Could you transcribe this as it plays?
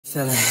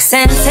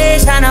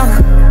Sensational,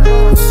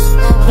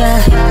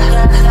 yeah.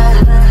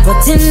 What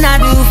didn't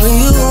I do for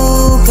you,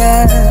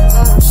 girl?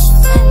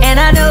 And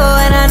I know,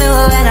 and I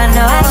know, and I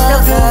know I still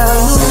feel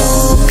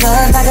you.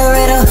 Cause like a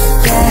riddle,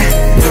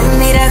 yeah.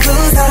 You need a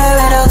clue, so the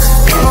riddle.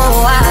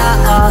 Oh,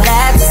 wow,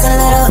 that's just a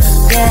little,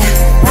 yeah.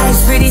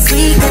 Life's pretty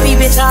sweet, baby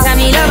bitch. Tell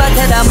me love her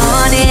till the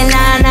morning,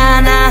 nah, nah,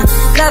 nah.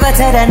 Love her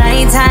till the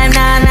nighttime,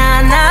 nah,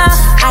 nah, nah.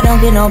 I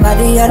don't get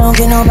nobody, I don't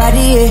get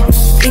nobody, yeah.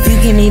 If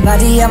you give me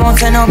body, I won't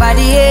tell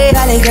nobody, yeah.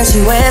 Valley girl,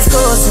 she West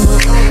Coast.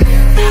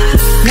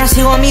 Now she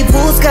want me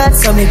pool skirt,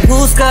 so me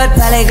pool skirt.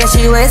 Valley girl,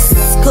 she West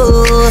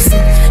Coast.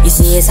 You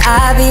see, it's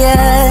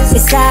obvious,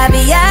 it's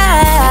obvious.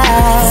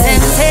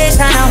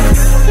 Sensational,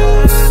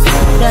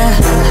 yeah.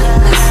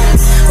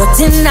 What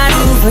didn't I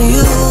do for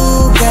you,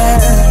 girl?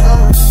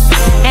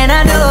 And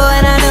I know,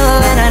 and I know,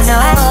 and I know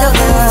I still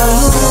feel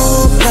you.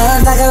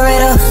 Love like a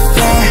riddle,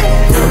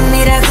 yeah. You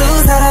need a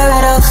clue, so the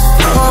riddle.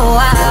 Oh,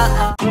 wow.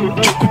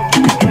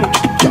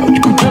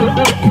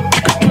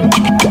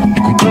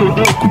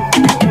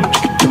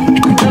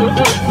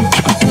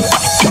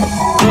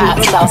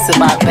 In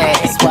my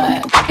bag,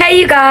 what? Hey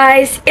you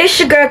guys, it's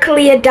your girl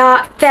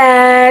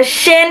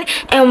kaliyah.fashion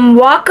and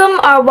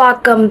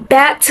welcome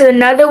back to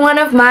another one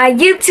of my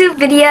YouTube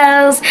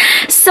videos.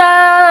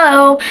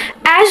 So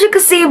as you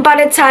can see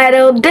by the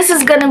title, this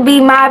is gonna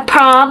be my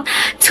prom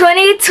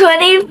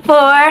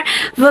 2024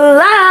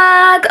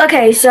 vlog.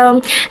 Okay,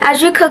 so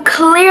as you could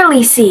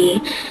clearly see,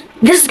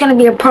 this is going to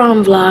be a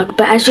prom vlog,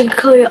 but as you can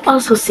clearly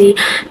also see,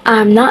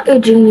 I'm not a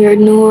junior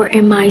nor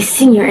am I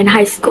senior in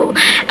high school.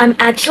 I'm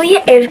actually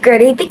an 8th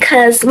grader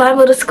because my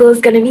middle school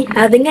is going to be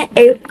having an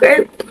 8th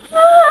grade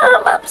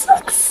prom. I'm so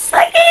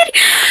excited.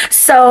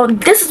 So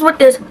this is what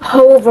this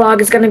whole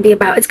vlog is going to be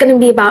about. It's going to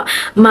be about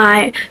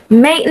my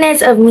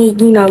maintenance of me,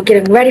 you know,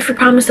 getting ready for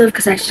prom and stuff,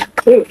 because as you can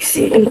clearly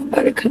see, I'm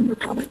about to come to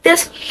prom like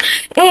this.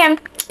 And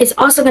it's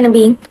also going to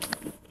be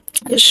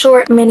a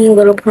short mini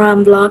little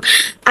prom vlog.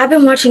 I've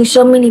been watching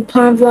so many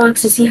prom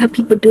vlogs to see how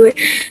people do it,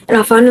 and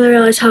I finally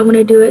realized how I want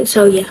to do it.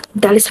 So yeah,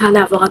 that is how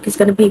that vlog is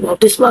going to be. Well,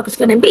 this vlog is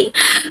going to be.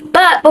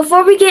 But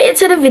before we get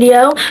into the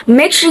video,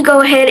 make sure you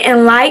go ahead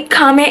and like,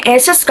 comment,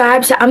 and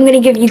subscribe. So I'm going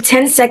to give you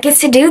 10 seconds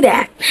to do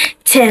that.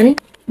 10,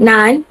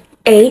 9,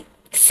 8,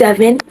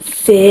 7,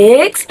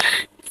 6,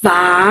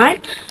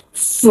 5,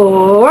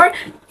 4,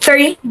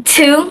 3,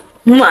 2,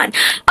 1.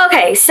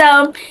 Okay,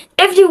 so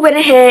if you went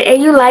ahead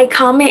and you like,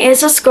 comment, and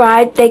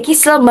subscribe, thank you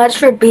so much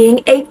for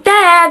being a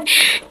fab.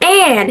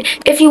 And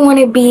if you want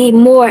to be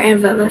more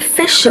of an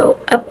official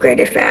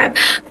upgraded fab,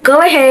 go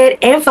ahead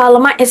and follow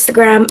my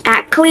Instagram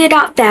at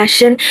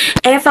kaliyah.fashion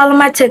and follow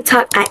my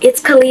TikTok at it's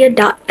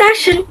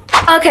kaliyah.fashion.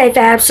 Okay,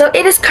 fab, so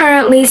it is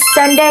currently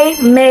Sunday,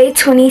 May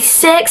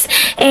 26th,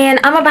 and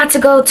I'm about to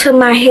go to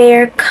my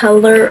hair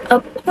color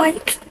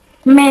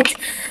appointment.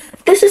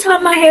 This is how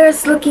my hair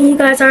is looking. You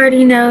guys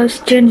already know it's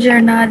ginger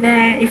and all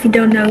that, if you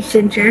don't know it's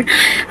ginger.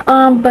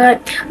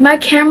 But my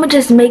camera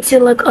just makes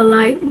it look a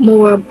lot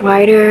more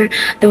brighter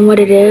than what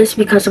it is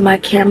because of my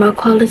camera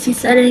quality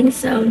settings.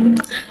 So,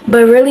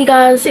 but really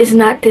guys, it's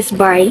not this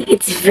bright.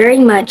 It's very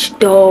much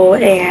dull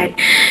and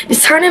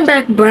it's turning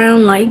back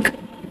brown like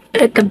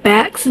at the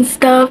backs and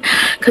stuff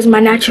because my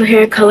natural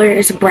hair color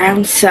is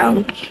brown.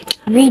 So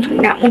we do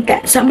not want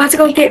that. So I'm about to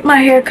go get my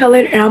hair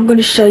colored and I'm going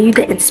to show you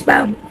the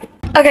inspo.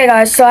 Okay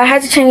guys, so I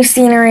had to change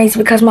sceneries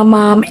because my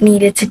mom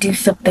needed to do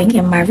something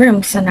in my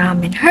room, so now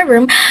I'm in her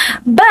room.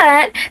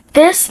 But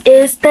this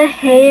is the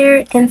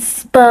hair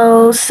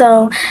inspo.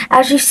 So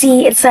as you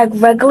see, it's like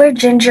regular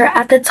ginger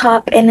at the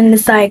top, and then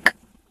it's like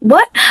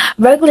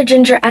regular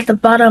ginger at the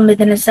bottom, and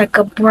then it's like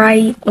a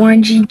bright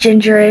orangey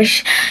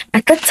gingerish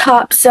at the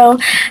top. So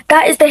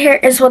that is the hair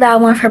inspo that I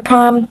want for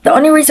prom. The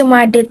only reason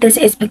why I did this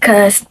is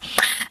because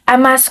at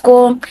my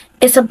school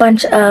it's a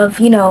bunch of,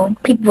 you know,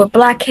 people with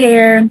black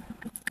hair,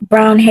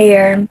 brown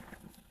hair,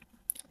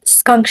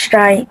 skunk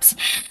stripes,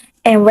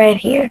 and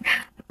red hair.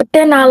 But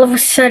then all of a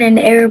sudden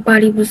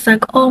everybody was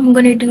like, oh, I'm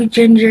gonna do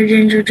ginger,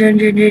 ginger,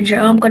 ginger, ginger.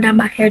 Oh, I'm gonna have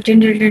my hair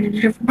ginger, ginger,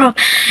 ginger for prom.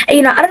 And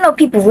you know, I don't know if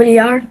people really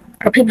are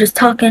or people just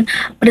talking,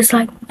 but it's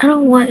like, I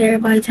don't want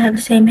everybody to have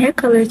the same hair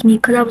color as me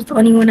because I was the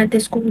only one at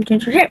this school with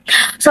ginger hair.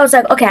 So I was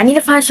like, okay, I need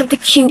to find something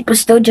cute but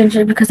still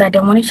ginger because I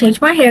don't want to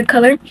change my hair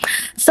color.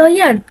 So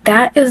yeah,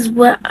 that is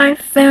what I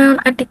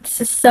found. I think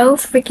this is so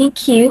freaking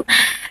cute.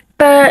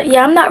 But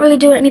yeah, I'm not really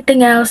doing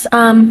anything else.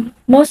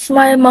 Most of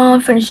my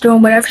mom finished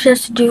doing whatever she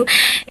has to do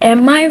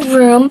in my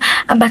room.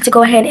 I'm about to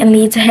go ahead and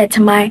leave to head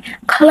to my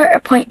color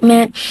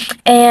appointment.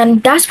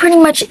 And that's pretty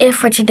much it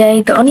for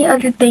today. The only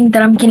other thing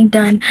that I'm getting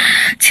done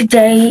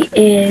today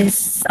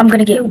is I'm going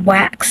to get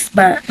waxed.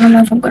 But I don't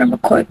know if I'm going to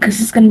record because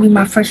it's going to be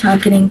my first time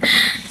getting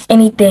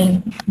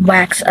anything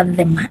waxed other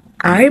than my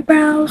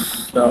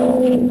eyebrows.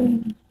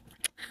 So,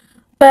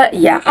 but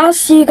yeah, I'll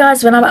see you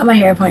guys when I'm at my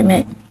hair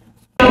appointment.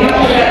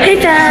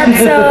 Hey Dad,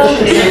 so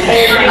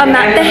I'm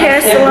at the hair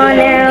salon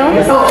now,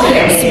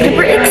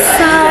 super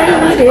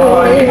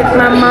excited.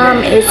 My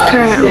mom is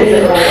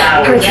currently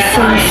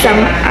purchasing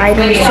some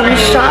items from the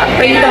shop,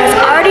 but you guys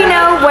already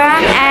know where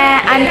I'm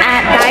at. I'm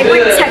at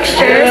Vibrant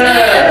Textures.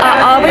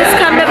 I always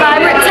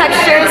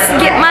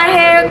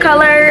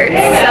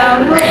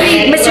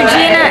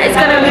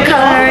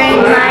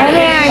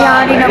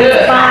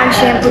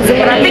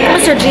think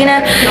Miss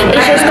Regina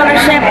is just gonna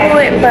shampoo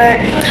it,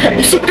 but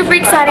I'm super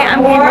excited.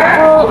 I'm doing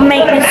full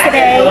maintenance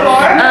today.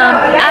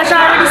 As y'all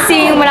already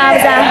seen when I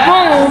was at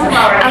home,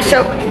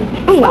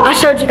 I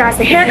showed you guys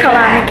the hair color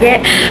I'm gonna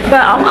get,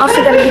 but I'm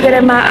also gonna be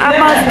getting my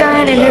eyebrows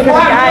done, and they're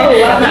gonna dye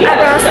my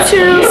eyebrows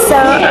too. So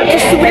I'm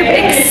just super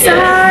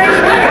excited.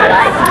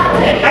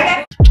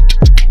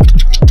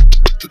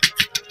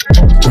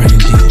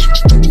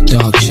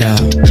 Dog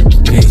child,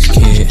 bass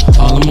kid,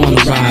 all I'm on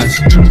the rise.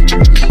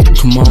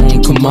 Come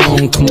on, come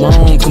on, come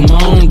on, come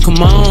on,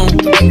 come on.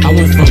 I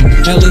went from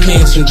Helly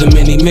Hansen to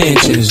many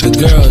mansions. The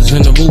girls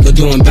in the Uber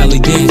doing belly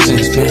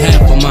dancing. Spent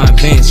half of my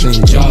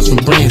advancing, jaws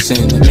from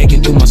Branson, and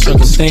making through my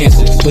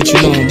circumstances. But you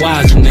know I'm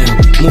wiser now,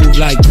 move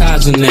like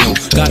Kaiser now.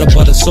 Got a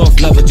butter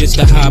soft leather just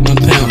to hide my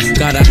pound.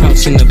 Got a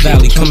house in the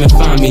valley, come and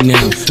find me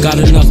now.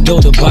 Got enough dough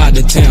to buy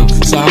the town,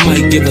 so I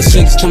might give a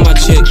 6 to my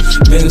chick,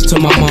 Benz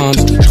to my mom's.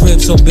 Crib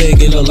so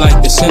big it look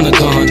like the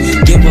Synagogue.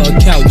 Give her a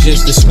couch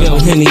just to spill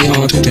Henny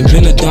on, and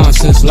Benetton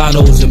since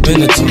Lotto's and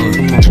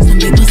Benetton.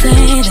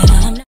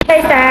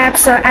 Hey fab,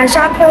 so as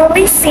y'all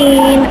probably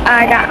seen,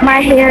 I got my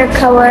hair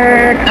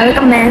colored. I look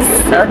a mess,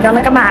 so don't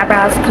look at my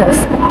eyebrows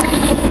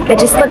because they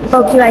just look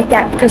bulky like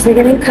that because they're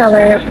getting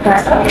colored.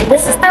 But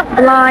this is the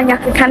blonde, y'all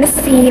can kind of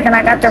see. Then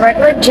I got the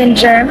regular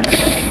ginger,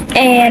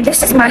 and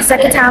this is my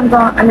second time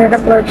going under the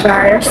blow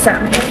dryer. So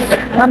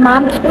my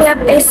mom picked me up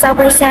a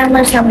Subway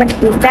sandwich, so I'm going to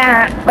do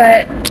that.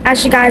 But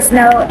as you guys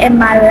know, in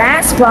my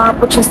last vlog,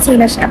 which was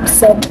Teenish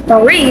episode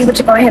 3, which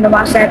you go ahead and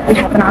watch that if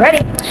you haven't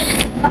already,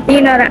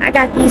 you know that I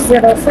got these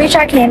little free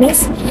try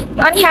candies.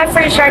 I only had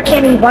free try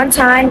candy one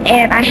time,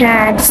 and I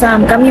had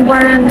some gummy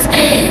worms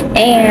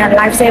and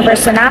Lifesavers.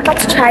 So now I'm about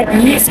to try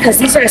these because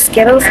these are the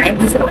Skittles, and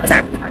these are the ones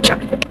I'm going to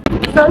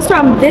try. So it's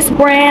from this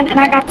brand, and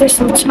I got this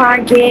from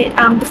Target.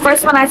 The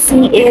first one I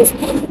see is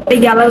the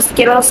yellow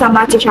Skittles, so I'm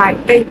about to try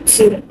 3,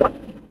 2, 1.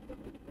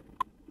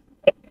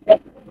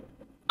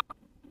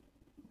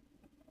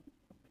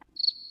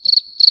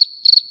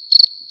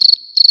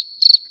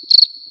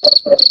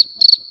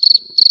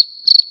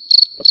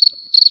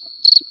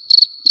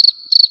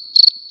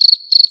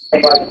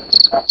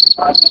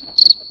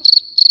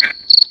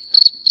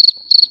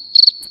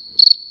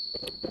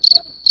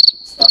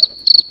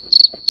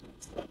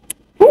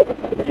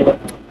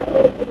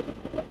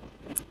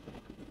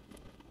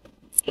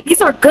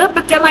 These are good,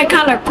 but they're like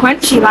kind of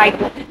crunchy. Like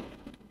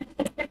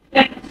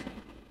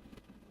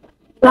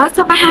last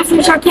time I had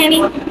free try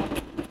candy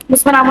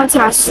was when I went to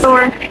that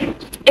store.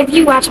 If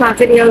you watch my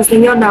videos,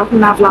 then you'll know from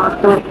my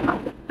vlog. But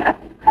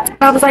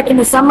I was like in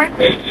the summer.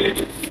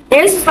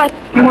 Theirs is like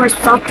more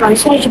soft, like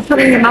as soon as you put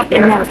it in your mouth, it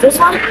melts. This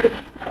one,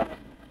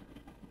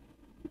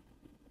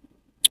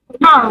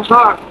 not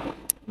hard,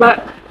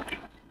 but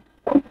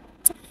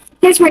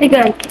tastes pretty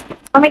good.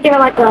 I'm gonna give it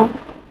like a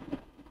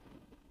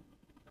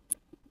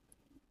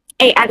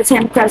 8 out of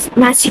 10 because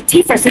my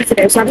teeth are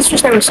sensitive, so I just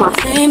wish they were soft.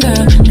 Same girl,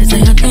 they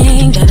say I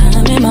think that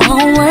I'm in my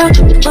own world.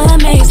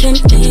 What makes them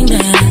think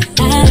that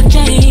I have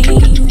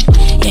changed?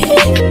 Yeah,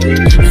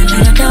 I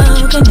let her go,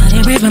 could not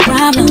erase my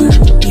problem.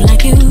 Be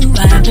like you,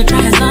 I have to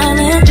try to solve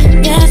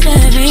it. Yes,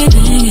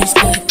 everything is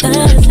still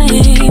the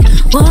same.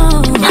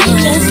 Whoa, I'm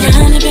just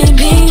trying to be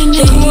me and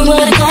do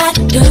what I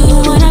gotta do,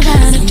 what I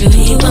gotta do.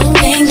 You won't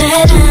think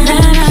that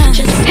I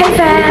just. Hey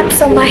fam,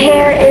 so my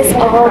hair is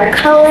all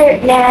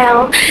colored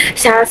now.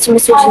 Shout out to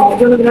Miss Regina.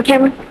 You looking on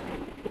camera?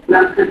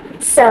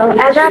 So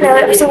as y'all know,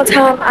 every single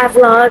time I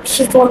vlog,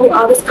 she's the one who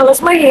always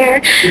colors my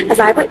hair as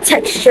I put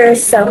texture.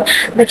 So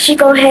make sure you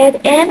go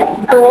ahead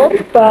and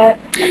look. But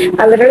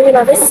I literally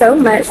love it so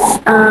much.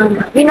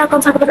 We're not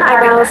gonna talk about the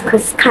eyebrows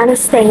because it's kind of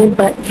stained,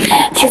 but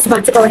she's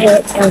about to go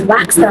ahead and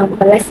wax them.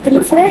 But let's get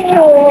into the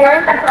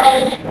hair.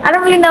 I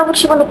don't really know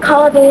what you want to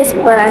call this,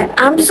 but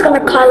I'm just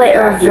gonna call it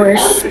a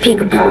reverse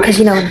peekaboo because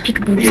you know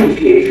peekaboo's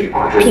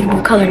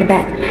peekaboo color in the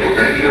back,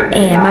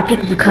 and my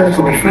peekaboo color's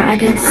in the front, I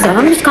guess. So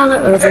I'm just calling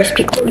it a reverse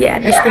peekaboo. Yeah,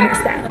 that's the new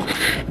style.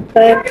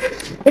 But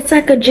it's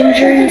like a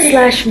gingery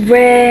slash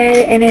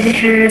red, and it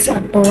has a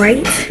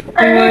bright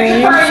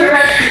orange.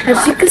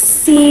 As you can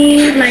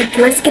see, like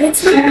let's get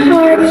into the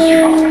party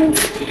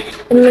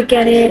and look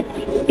at it.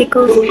 It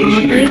goes all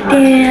the way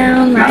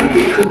down. Like,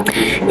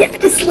 yeah, I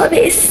just love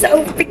it. It's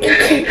so freaking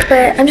cute.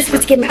 But I'm just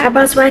supposed to get my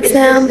eyebrows waxed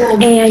now.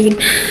 And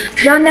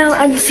y'all know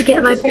I used to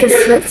get like the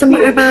slits on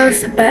my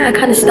eyebrows, but I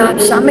kind of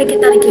stopped. So I'm gonna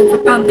get that again for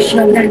prom because you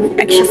know we gotta be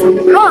extra for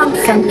the prom.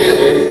 So I'm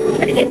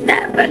gonna get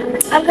that. But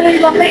I literally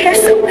love my hair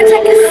so much.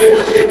 Like it's so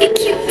freaking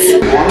cute.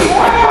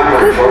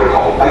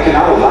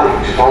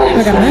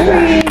 I got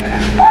married.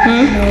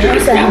 I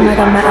said I'm not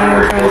gonna my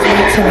eyebrows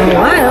waxed in a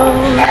while.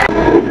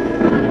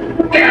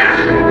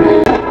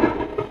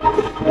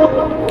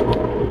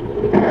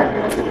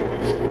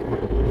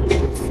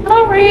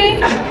 Sorry.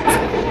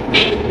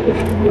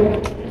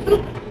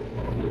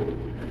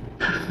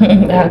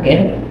 Okay.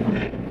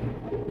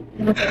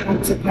 Look at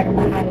that's a part of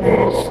my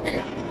eyelash.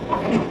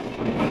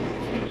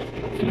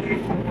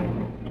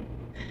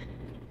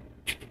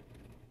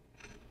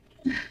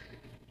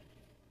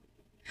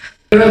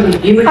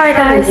 Alright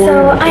guys,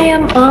 so I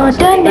am all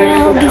done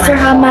now. These are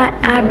how my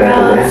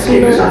eyebrows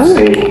look. Ooh,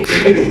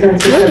 where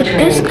did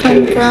this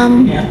come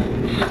from?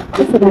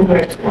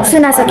 As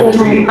soon as I get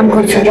home, I'm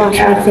going to wash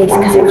my face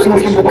because every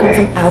single time I come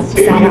from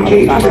outside, I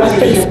always wash my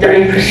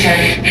face.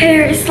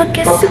 Hair is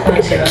looking super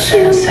duper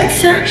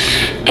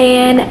cute.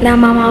 And now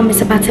my mom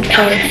is about to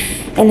pay.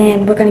 And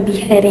then we're going to be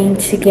heading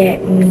to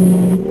get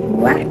me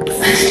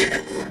waxed.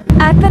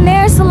 At the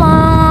nail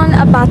salon,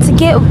 about to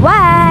get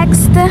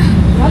waxed.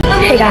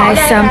 Hey guys,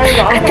 so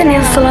at the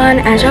nail salon,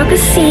 as y'all can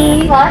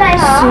see,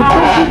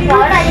 super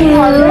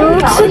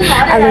cute.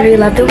 I really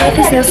love the way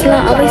this nail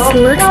salon always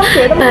looks,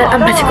 but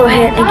I'm about to go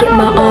ahead and get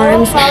my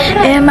arms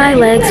and my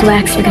legs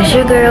waxed because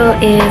your girl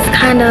is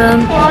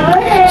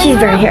she's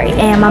very hairy,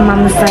 and my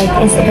mom was like,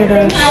 instead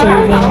of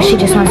shaving, she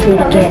just wants me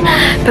to get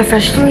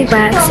professionally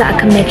waxed so I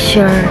can make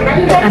sure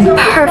I'm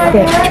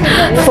perfect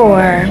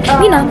for,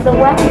 you know,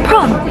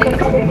 prom.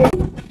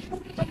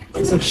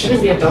 So should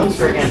it be a bone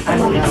spur again? I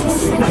don't know.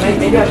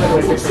 Maybe I'll go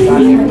with this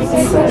about here. I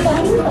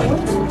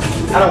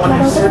don't want to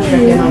have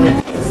surgery again on it.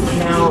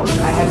 Now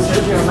I have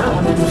surgery on that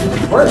one and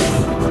it works.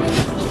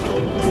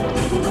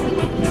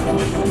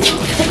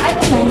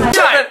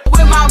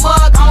 With my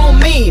mug on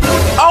me.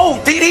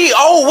 Oh, DD.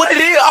 Oh, what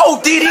it is?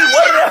 Oh, DD.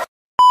 What it is?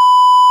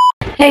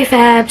 Hey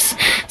Fabs,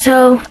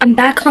 so I'm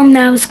back home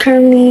now. It's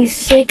currently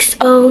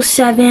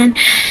 6:07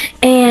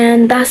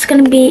 and that's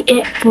gonna be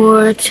it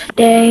for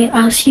today.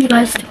 I'll see you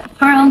guys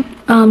tomorrow.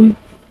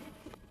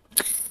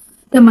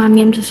 Don't mind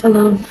me, I'm just a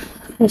little,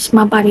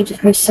 my body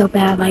just hurts so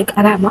bad. Like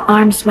I got my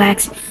arms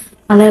waxed,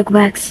 my leg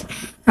waxed,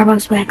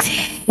 eyebrows waxed,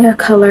 hair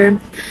color.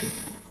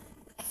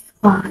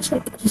 Wow, it's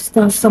like just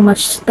done so much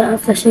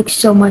stuff. That's like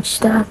so much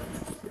stuff.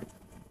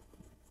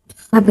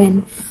 I've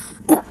been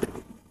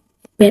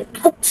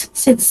up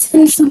since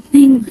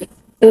something like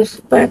this,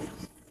 but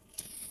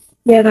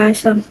yeah guys,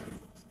 so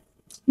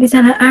these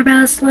are the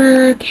eyebrows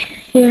look,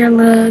 hair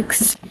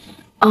looks,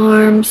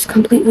 arms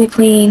completely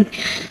clean,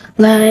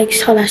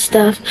 legs, all that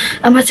stuff.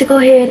 I'm about to go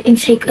ahead and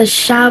take a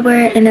shower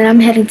and then I'm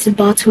heading to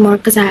Baltimore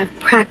because I have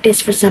practice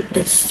for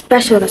something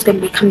special that's going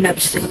to be coming up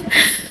soon.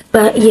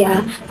 But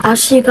yeah, I'll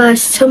see you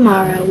guys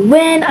tomorrow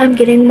when I'm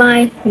getting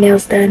my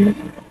nails done.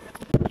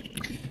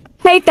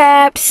 Hey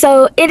Fab,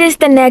 so it is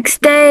the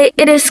next day.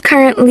 It is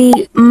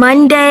currently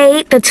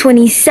Monday the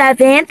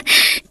 27th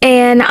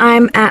and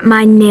I'm at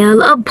my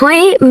nail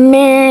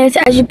appointment.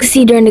 As you can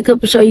see during the clip,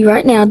 I'll show you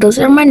right now, those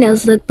are my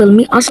nails look, but let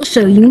me also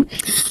show you.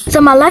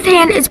 So my left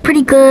hand is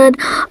pretty good.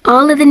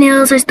 All of the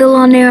nails are still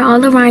on there,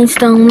 all the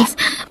rhinestones,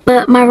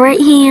 but my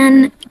right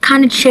hand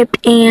kind of chipped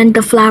and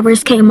the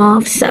flowers came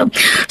off. So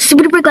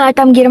super duper glad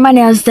that I'm getting my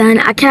nails done.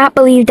 I cannot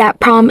believe that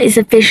prom is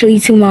officially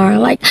tomorrow.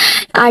 Like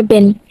I've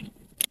been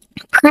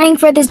praying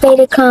for this day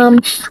to come.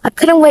 I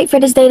couldn't wait for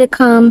this day to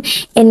come,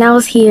 and now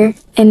it's here,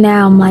 and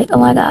now I'm like, oh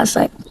my gosh,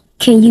 like,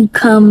 can you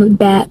come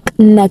back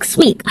next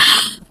week?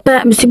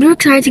 But I'm super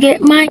excited to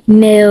get my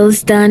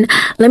nails done.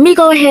 Let me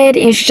go ahead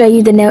and show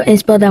you the nail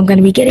inspo that I'm going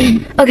to be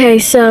getting. Okay,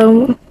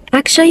 so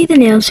I can show you the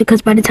nails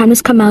because by the time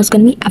this comes out, it's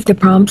going to be after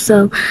prom.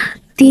 So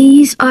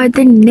these are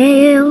the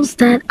nails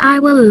that I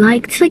would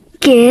like to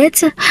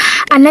get.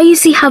 I know you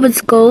see how it's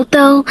gold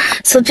though,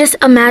 so just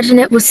imagine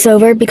it was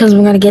silver because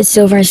we're gonna get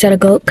silver instead of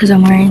gold because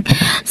I'm wearing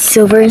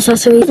silver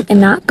accessories and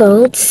not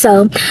gold.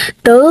 So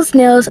those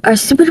nails are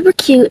super duper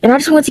cute, and I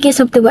just want to get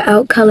something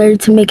without color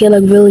to make it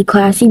look really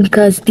classy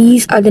because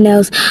these are the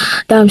nails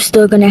that I'm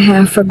still gonna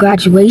have for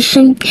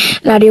graduation,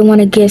 and I didn't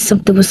want to get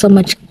something with so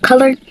much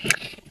color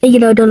and, you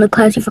know, don't look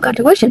classy for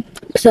graduation.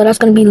 So that's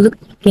gonna be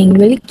looking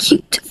really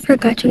cute for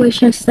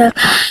graduation stuff.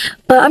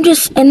 But I'm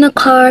just in the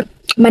car.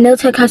 My nail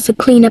tech has to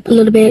clean up a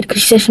little bit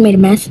because she said she made a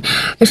mess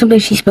or something.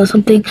 She spilled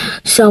something.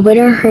 So I'm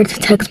waiting for her to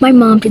text my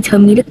mom to tell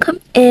me to come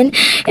in.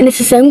 And it's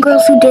the same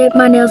girls who did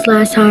my nails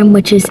last time,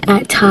 which is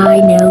at Thai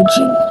Nail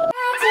June.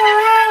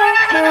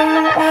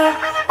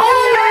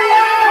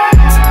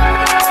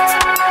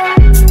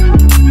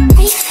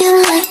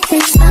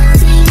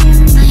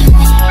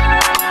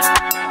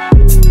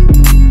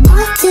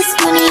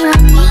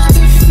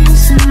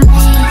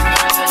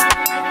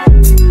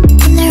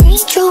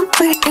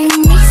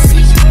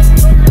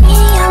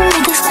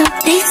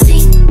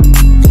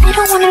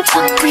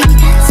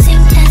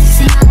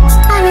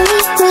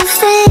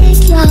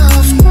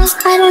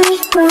 I don't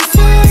need no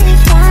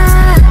favor.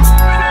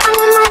 I'm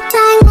on my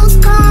time will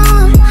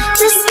come.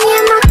 Just me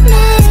and my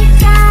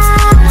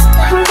makeup.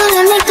 I'm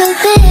gonna make the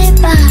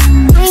paper.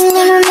 I'm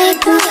gonna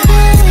make the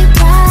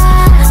paper.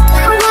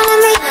 I'm gonna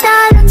make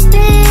that a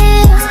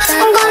deal.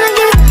 I'm gonna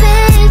get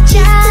paid,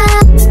 yeah.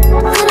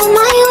 Out of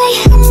my way,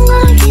 I'm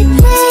gonna get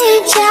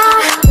paid, yeah.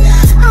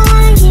 I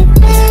wanna get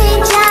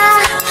paid, yeah.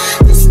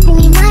 Just give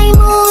me my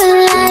mood,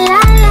 la la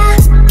la.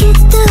 Get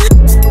the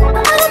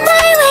out of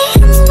my way,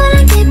 I'm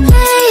gonna get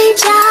paid,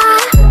 yeah.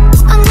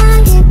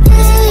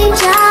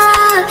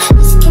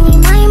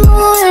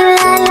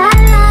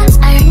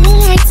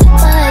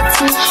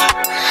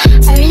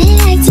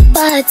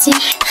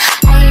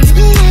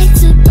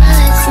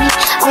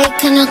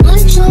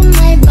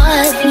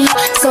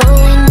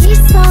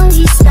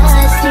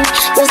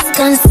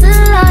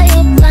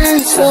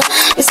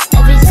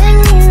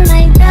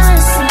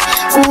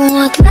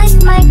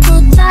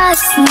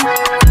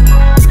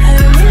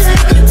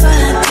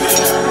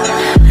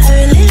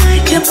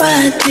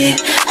 body.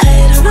 I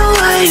don't know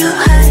why you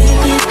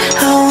hide it.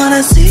 I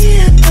wanna see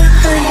it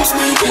behind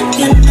me.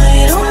 You know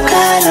you don't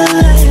gotta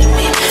lie to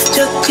me.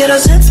 Yo quiero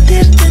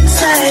sentirte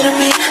inside of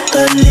me.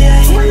 Todo el día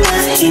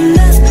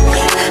imaginando.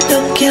 Yo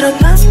quiero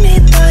pa' mí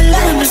toda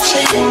la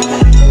noche.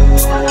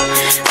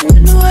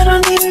 You know I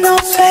don't need no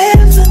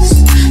favors.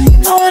 You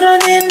know I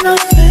don't need no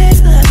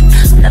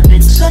favors. I've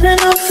been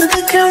turning off of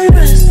the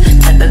cameras.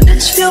 Like a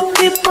bitch few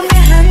people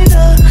can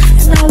handle.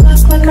 And I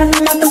walk like I'm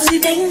not gonna see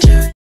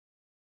danger.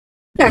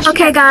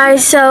 Okay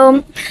guys,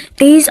 so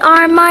these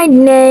are my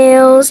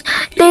nails.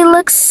 They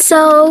look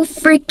so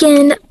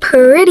freaking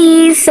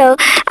pretty. So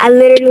I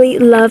literally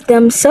love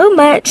them so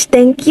much.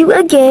 Thank you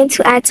again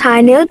to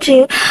 @Nail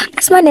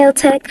That's my nail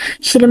tech.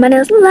 She did my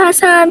nails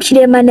last time. She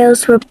did my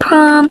nails for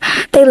prom.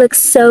 They look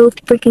so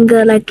freaking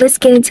good. Like, let's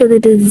get into the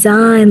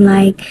design.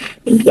 Like,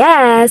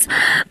 yes.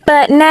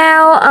 But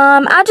now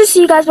I'll just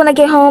see you guys when I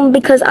get home,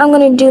 because I'm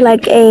gonna do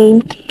like a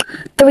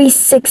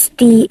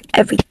 360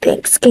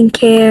 everything,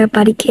 skincare,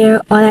 body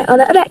care, all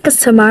that, because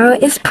tomorrow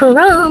is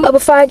prom. But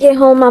before I get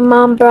home, my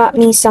mom brought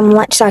me some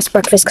lunch size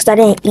breakfast because I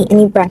didn't eat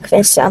any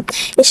breakfast. So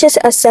it's just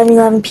a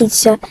 7-Eleven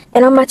pizza,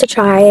 and I'm about to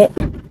try it.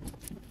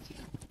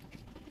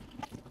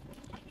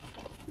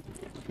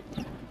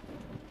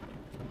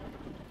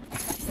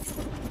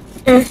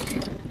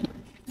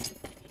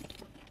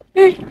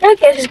 I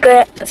guess it's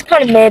good. It's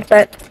kind of mid,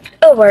 but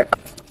it'll work.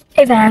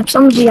 Hey Vabs,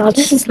 I'm gonna do y'all.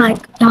 This is like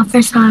y'all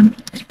first time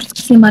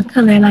see my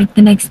color like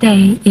the next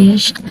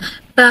day-ish.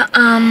 But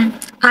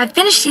I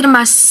finished eating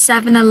my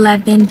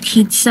 7-Eleven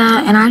pizza,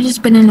 and I've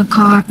just been in the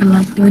car for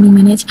like 30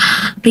 minutes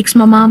because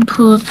my mom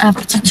pulled up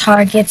to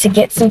Target to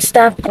get some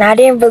stuff, and I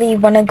didn't really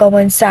want to go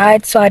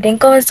inside, so I didn't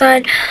go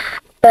inside.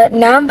 But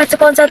now I'm about to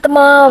go inside the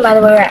mall. By the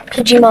way, we're at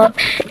PG Mall,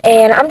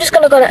 and I'm just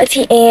gonna go to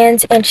Auntie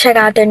Anne's and check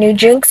out their new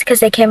drinks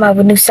because they came out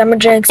with new summer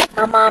drinks.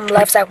 My mom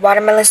loves like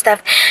watermelon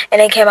stuff, and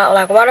they came out with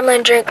like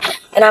watermelon drink,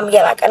 and I'm gonna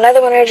get like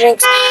another one of their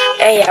drinks.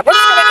 And yeah, we're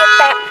just gonna get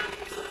that.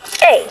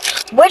 Hey,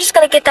 we're just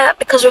gonna get that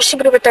because we're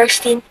super duper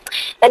thirsty.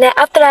 And then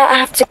after that, I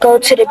have to go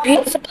to the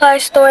beauty supply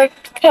store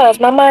because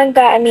my mom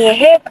got me a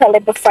hair color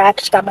before I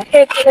actually got my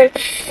hair colored,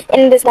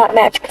 and it does not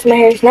match because my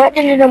hair is not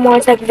ginger no more.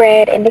 It's like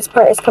red, and this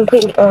part is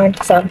completely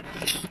orange. So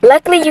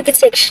luckily you get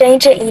to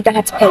exchange it and you don't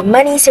have to pay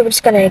money, so we're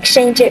just gonna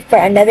exchange it for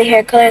another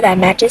hair color that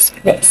matches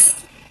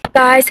this.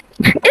 Guys,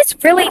 it's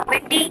really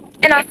windy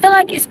and I feel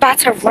like it's about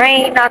to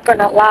rain, not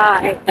gonna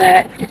lie,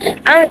 but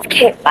I don't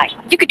care. Like,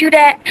 you could do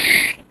that.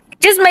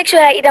 Just make sure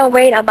that it don't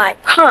rain on my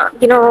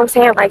pump, you know what I'm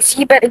saying? Like, so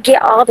you better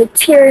get all the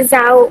tears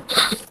out,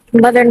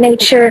 Mother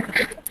Nature,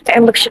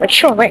 and make sure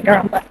that you don't rain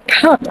on my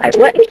pump. Like,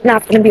 what?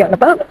 Not gonna be on the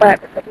boat, but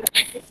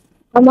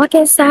I'm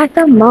walking inside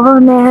the mall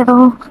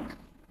now.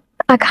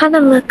 I kind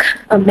of look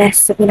a mess,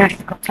 so we're not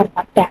gonna talk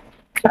about that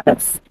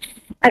because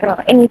I don't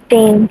know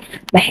anything.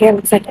 My hair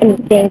looks like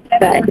anything,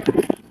 but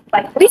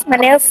like, at least my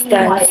nails is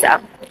done, so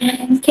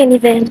can't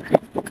even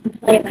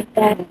complain like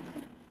that.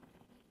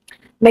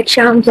 Make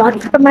sure I'm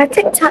vlogging for my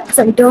TikTok,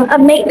 so I'm doing a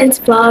maintenance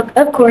vlog,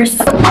 of course.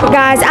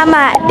 Guys, I'm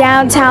at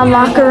downtown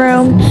locker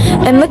room,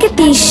 and look at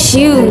these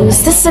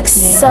shoes. This looks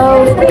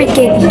so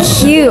freaking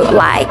cute.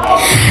 Like,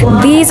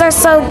 these are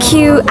so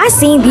cute. I've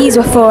seen these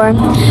before.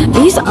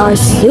 These are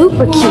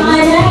super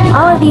cute.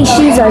 All of these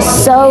shoes are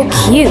so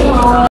cute.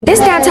 This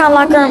downtown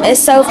locker room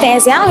is so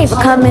fancy. I don't even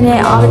come in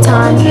it all the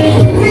time.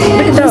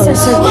 Look at those. These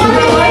are so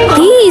cute.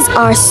 These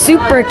are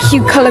super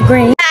cute color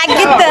green.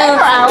 Get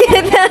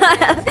them.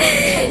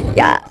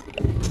 Yeah.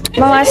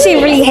 Mama, she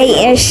really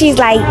hating. She's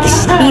like,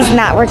 these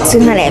not worth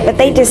 200, but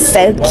they just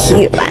so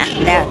cute. Like,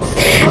 no.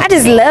 I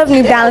just love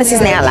New Balances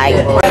now. Like,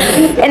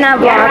 and I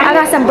vlog. I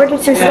got some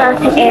Bridgerton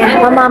stuff,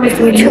 and my mom is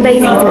being too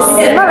lazy to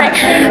smell it.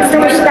 So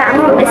when she got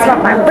home, it's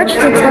about my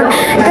Bridgerton stuff.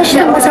 Then she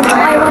told me something,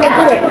 I want to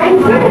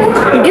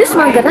get it. It do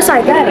smell good. That's why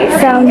I got it.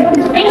 So,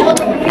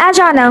 as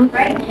y'all know,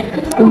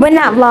 when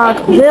that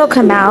vlog will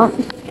come out,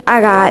 I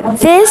got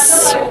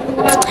this,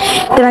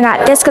 then I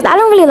got this, because I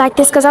don't really like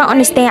this, because I don't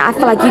understand. I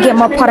feel like you get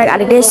more product out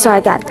of this, so I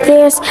got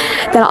this.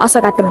 Then I also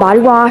got the body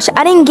wash.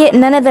 I didn't get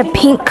none of the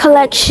pink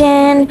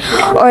collection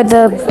or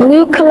the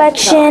blue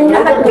collection.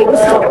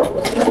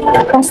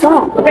 That's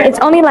that. It's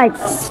only like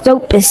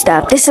soap and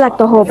stuff. This is like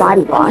the whole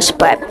body wash,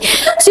 but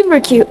super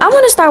cute. I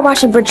want to start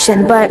washing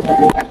Bridgerton, but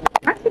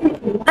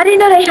I didn't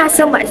know they had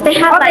so much. They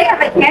have like,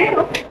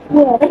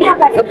 yeah, they have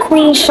like a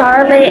Queen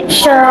Charlotte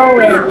show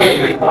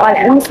and all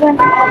that.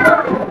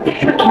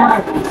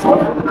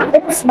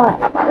 It's smart.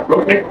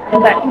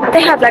 But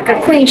they have like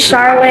a Queen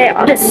Charlotte,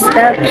 all this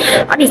stuff,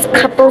 all these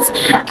couples.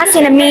 I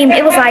seen a meme.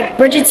 It was like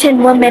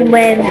Bridgerton women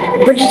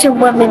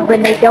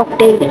when they don't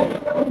date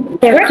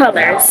their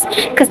colors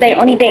because they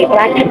only date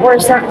black people or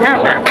something. I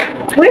don't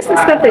know. Where's the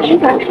stuff that you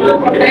have?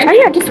 Oh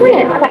yeah, just wear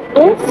it like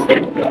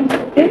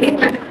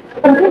this.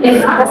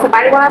 That's the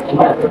body wash.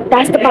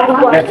 That's the body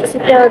wash. This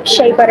is the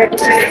shea butter.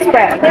 This is the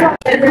spray.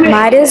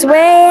 Might as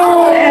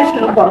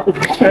well.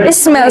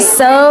 This smells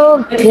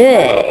so good.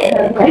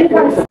 They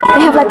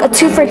have like a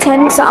 2 for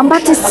 $10. So I'm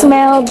about to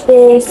smell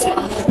this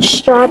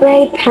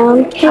strawberry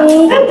pound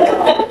cake.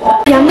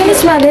 Yeah, I'm gonna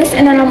smell this,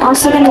 and then I'm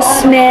also gonna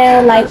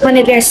smell like one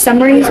of their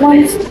summaries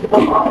ones.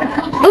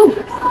 Ooh.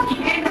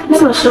 This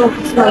smells so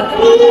good.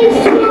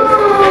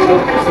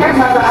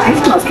 It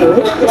smells good.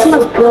 It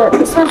smells good.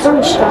 It smells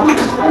really strong.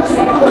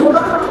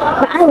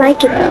 But I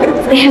like it.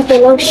 They have the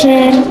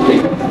lotion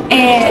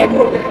and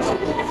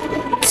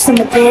some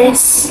of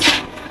this.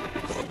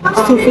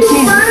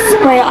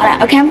 Spray all that.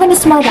 Okay, I'm gonna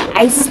smell the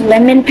iced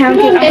lemon pound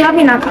cake. I'm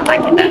probably not gonna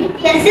like it though.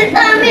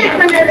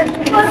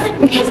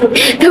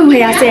 The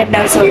way I said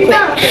no so quick.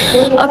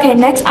 Okay,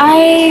 next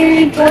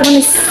I want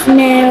to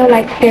smell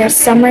like their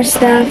summer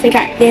stuff. They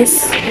got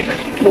this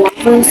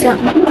waffle and stuff.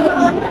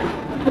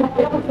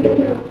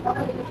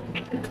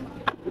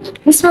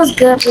 It smells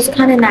good, but it's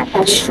kind of not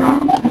that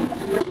strong.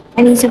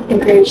 I need something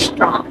very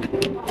strong.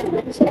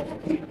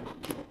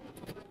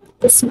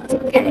 This smells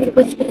okay.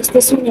 What's this?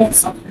 This one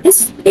is,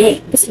 this is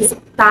big. This is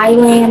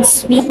Thailand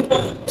sweet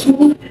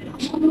kiwi.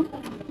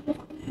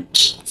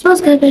 It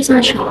smells good, but it's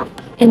not strong.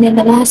 And then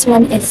the last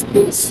one is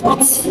this. I don't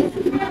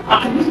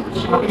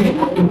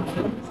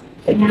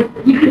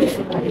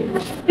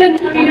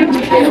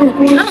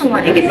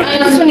want to get that. I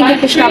just want to get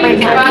the strawberry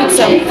pound cake.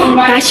 So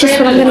that's just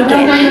what I'm going to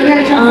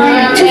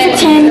get. 2 for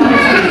 $10.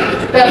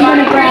 I'm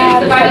going to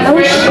grab the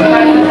lotion.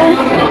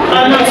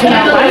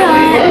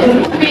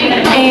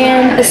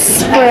 And the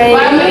spray.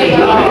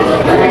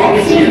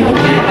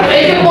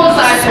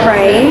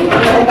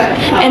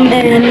 And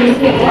then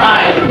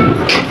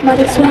might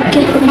as well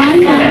get the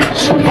body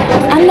wash.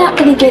 I'm not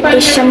gonna get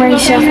this shimmery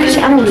stuff because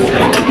I don't need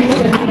that.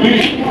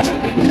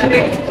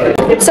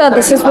 So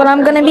this is what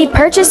I'm gonna be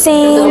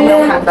purchasing.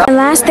 The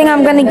last thing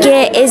I'm gonna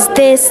get is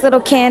this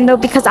little candle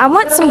because I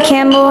want some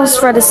candles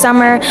for the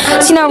summer.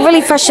 So, you know,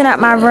 really freshen up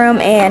my room,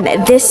 and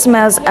this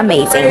smells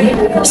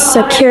amazing.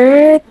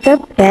 Secure the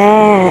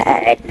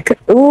bag.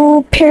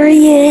 Ooh,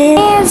 period.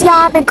 Y'all,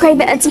 I've been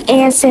craving Auntie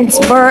Anne since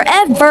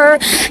forever.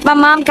 My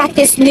mom got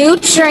this new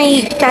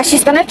drink that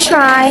she's gonna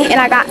try, and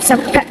I got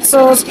some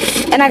pretzels,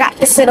 and I got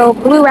this little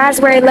blue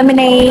raspberry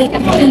lemonade.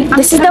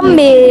 This is the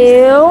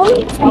meal.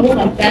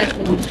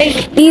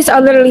 These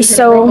are literally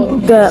so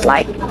good.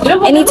 Like,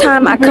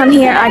 anytime I come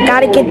here, I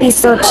gotta get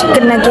these little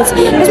chicken nuggets.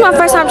 This is my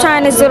first time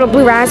trying this little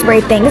blue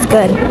raspberry thing. It's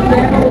good.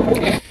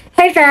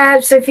 Hey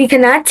fabs, so if you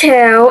cannot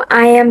tell,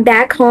 I am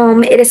back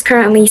home. It is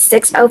currently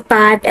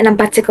 6:05 and I'm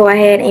about to go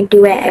ahead and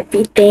do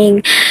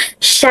everything.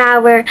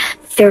 Shower,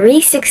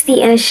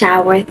 360 in the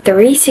shower,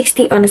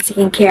 360 on the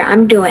skincare.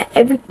 I'm doing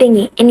everything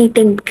and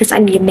anything because I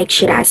need to make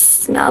sure that I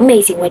smell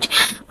amazing, which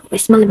I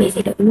smell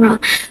amazing, don't get me wrong.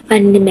 But I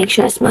need to make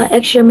sure I smell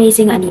extra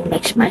amazing. I need to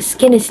make sure my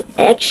skin is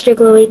extra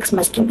glowy because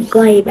my skin be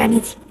glowy, but I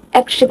need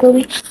extra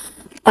glowy.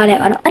 All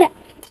that.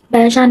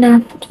 But as y'all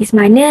know, these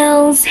my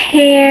nails,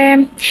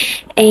 hair,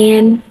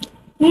 and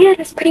yeah,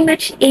 that's pretty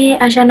much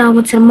it. As y'all know, I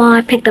went to the mall.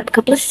 I picked up a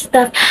couple of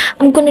stuff.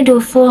 I'm gonna do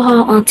a full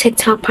haul on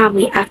TikTok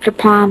probably after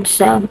prom.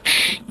 So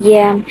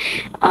yeah,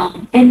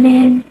 and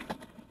then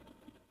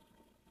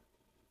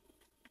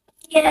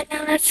yeah,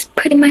 no, that's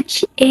pretty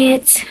much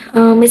it.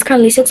 It's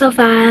currently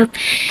 6:05.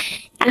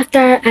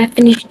 After I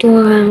finish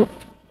doing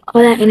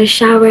all that in the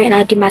shower and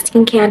I do my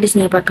skincare, I just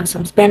need to work on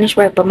some Spanish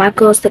work. But my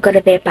goal is to go to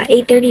bed by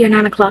 8:30 or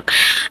 9 o'clock.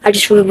 I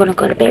just really want to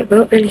go to bed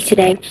real early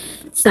today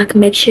so I can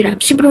make sure that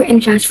I'm super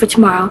energized for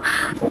tomorrow.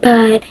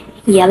 But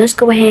yeah, let's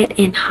go ahead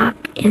and hop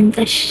in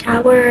the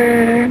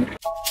shower.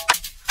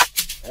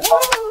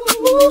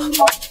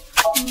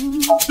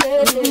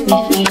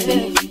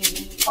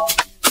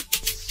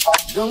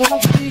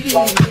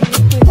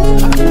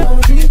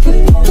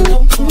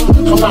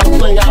 I'm not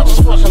playing out,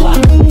 just fuck a lot.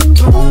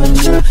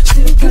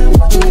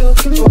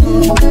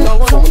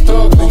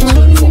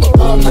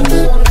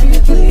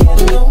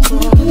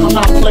 I'm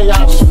not playing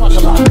out, just fuck a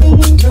lot.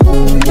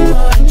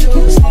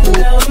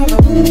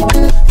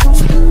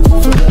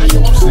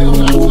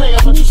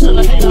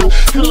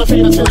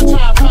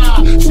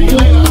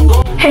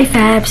 Hey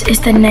fabs, it's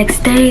the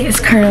next day. It's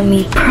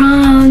currently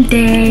prom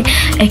day,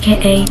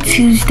 aka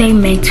Tuesday,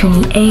 May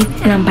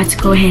 28th, and I'm about to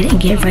go ahead and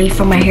get ready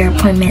for my hair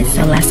appointment,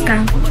 so let's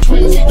go.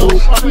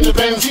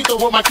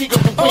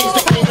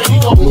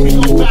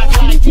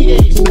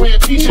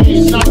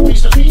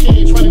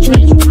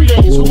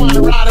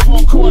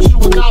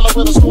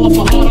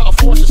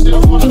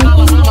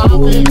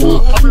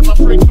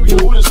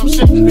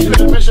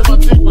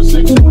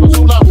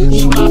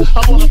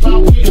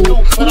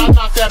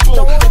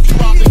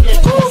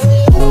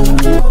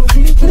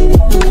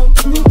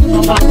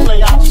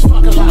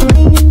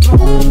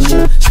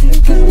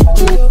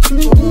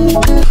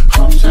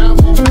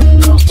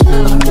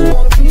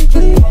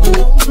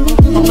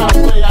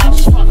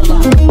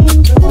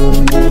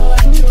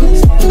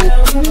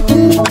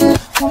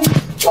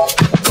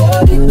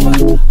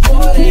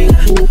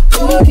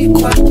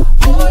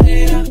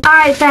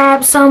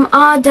 fab. So I'm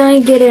all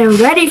done getting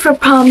ready for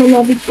prom and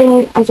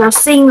everything. As y'all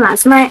seen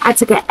last night, I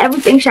took an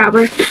everything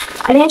shower.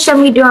 I didn't show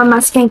me doing my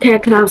skincare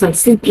because I was like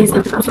sleepy and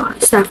stuff. I was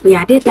on stuff, but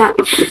yeah, I did that.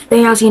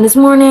 Then y'all seen this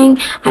morning,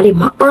 I did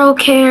my oral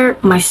care,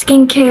 my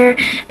skincare,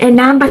 and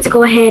now I'm about to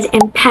go ahead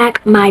and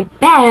pack my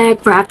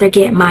bag for after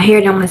getting my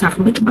hair done when it's time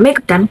for me to get my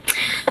makeup done.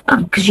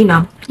 Because you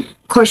know,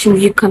 of course, when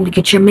you come to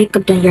get your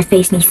makeup done, your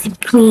face needs to be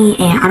clean,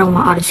 and I don't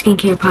want all the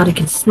skincare product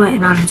and sweat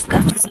and all that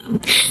stuff. So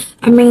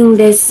I'm bringing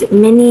this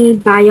mini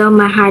byeeee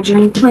my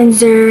hygiene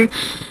cleanser,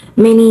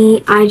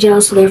 mini eye gel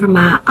so therefore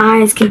my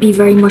eyes can be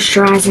very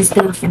moisturized and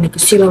stuff, and the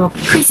concealer won't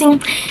be creasing,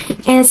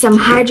 and some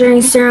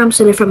hydrating serum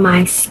so therefore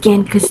my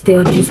skin can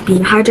still just be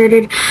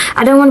hydrated.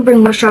 I don't want to bring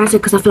moisturizer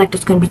because I feel like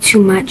there's going to be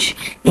too much,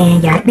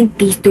 and yeah, I think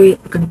these three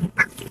are going to be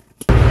perfect.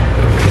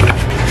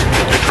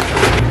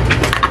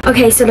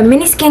 Okay, so the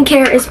mini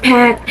skincare is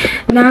packed.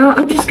 Now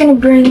I'm just gonna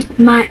bring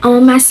my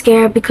own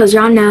mascara because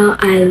y'all know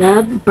I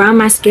love brown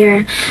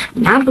mascara,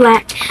 not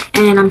black,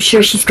 and I'm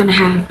sure she's gonna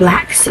have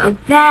black. So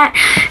that,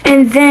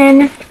 and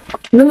then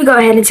let me go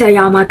ahead and tell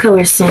y'all my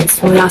color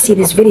sense when y'all see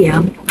this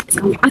video.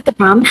 So after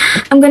prom,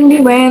 I'm gonna be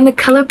wearing the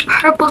color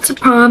purple to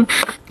prom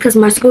because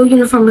my school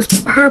uniform is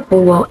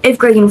purple. Well, 8th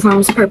grade uniform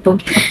is purple,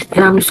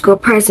 and I'm the school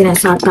president,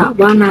 so I thought,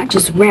 why not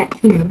just rep,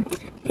 you know,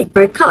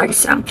 bright color.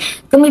 So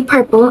it's gonna be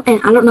purple, and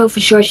I don't know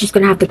for sure she's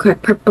gonna have the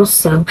correct purple.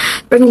 So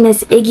bringing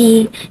this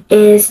Heyyyy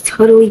is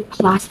totally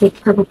plastic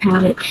purple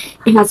palette.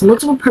 It has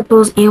multiple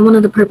purples, and one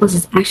of the purples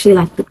is actually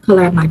like the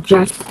color of my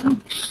dress. So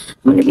I'm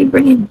gonna be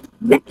bringing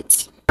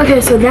that.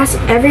 Okay, so that's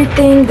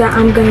everything that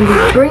I'm gonna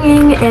be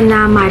bringing, and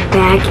now my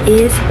bag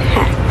is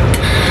packed.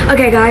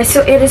 Okay guys,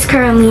 so it is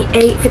currently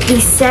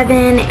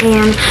 8:57,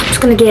 and I'm just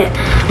gonna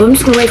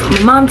wait for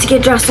my mom to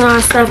get dressed and all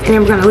that stuff, and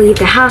then we're gonna leave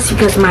the house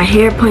because my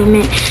hair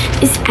appointment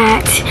is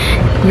at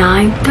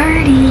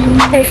 9:30.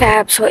 Hey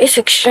fab, so it's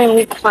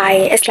extremely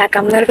quiet. It's like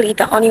I'm literally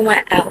the only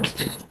one out.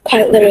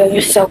 Quite literally,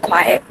 it's so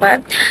quiet,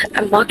 but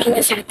I'm walking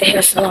inside the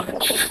hair salon.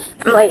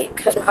 I'm late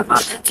because my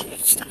mom had to do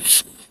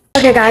stuff.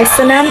 Okay guys,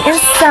 so now I'm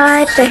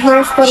inside. The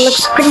hair still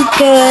looks pretty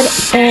good,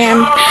 and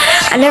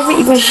I never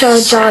even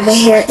showed y'all the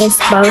hair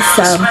inspo,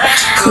 so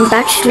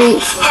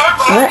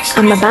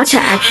I'm about to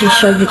actually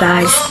show you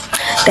guys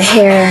the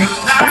hair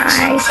that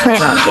I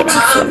plan on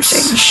getting.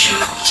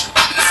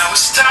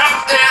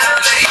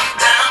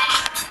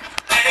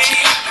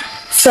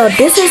 So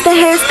this is the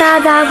hairstyle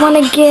that I want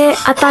to get.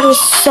 I thought it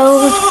was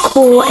so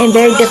cool and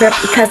very different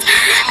because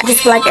I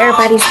just feel like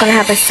everybody's going to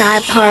have a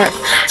side part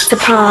to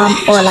prom,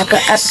 or like an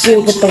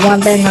updo with the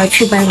one bang or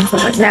two bangs or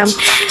something like that.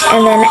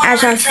 And then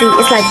as y'all see,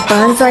 it's like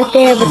buns right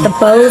there with the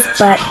bows,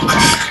 but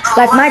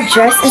like my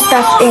dress and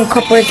stuff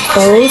incorporates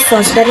bows.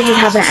 So instead of just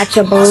having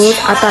actual bows,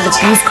 I thought of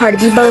these Cardi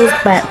B bows,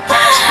 but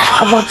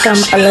I want them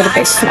a little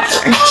bit smaller.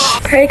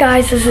 Hey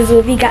guys, this is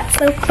what we got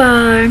so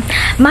far.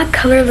 My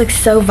color looks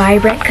so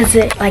vibrant because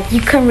it, like, you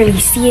couldn't really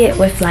see it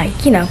with,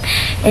 like, you know,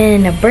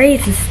 in the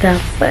braids and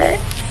stuff, but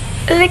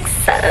it looks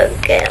so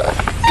good.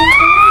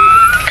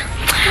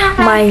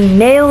 My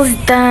nails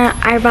done,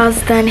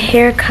 eyebrows done,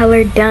 hair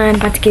color done,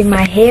 about to get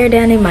my hair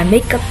done and my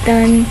makeup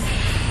done.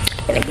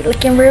 Gonna be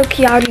looking real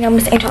cute. I already know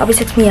Miss Angel always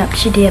hooks me up.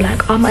 She did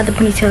like all my other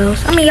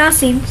ponytails. I mean, y'all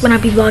see when I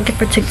be vlogging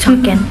for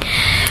TikTok and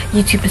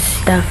YouTube and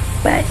stuff,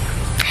 but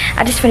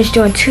I just finished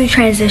doing 2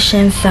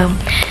 transitions, so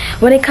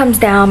when it comes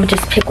down, I'm gonna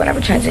just pick whatever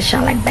transition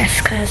I like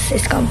best because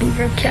it's gonna be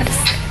real cute.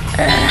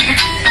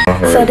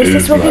 So this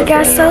is what we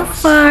got so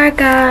far,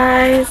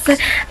 guys.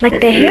 Like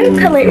the hair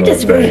color, it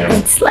just really,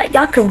 it's like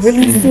y'all can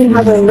really see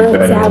how it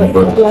looks, how it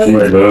flows.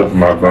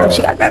 Oh,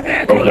 she got dark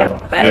hair. Okay, yeah.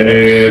 But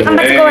I'm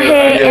about to go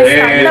ahead and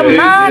start the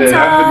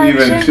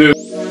montage.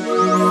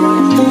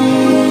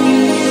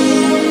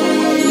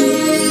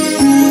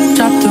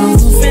 Drop the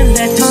roof and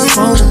let the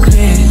smoke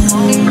clear.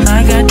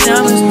 I got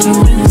diamonds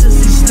doing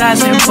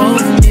slides in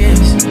both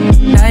ears.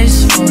 Dice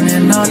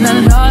rolling on the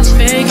Las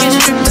Vegas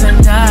strip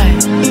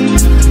tonight.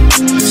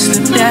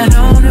 Slip that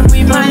on and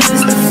we might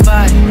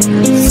justify.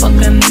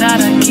 Fuck a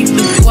night, I keep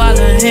the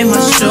wallet in my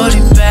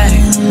shorty bag.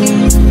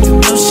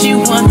 Know she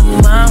want the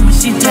mom, but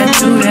she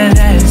tattooed that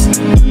ass.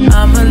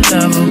 I'm a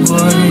lover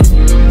boy,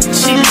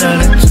 she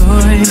love the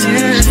toys.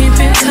 Keep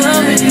it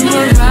coming, you a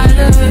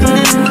rider.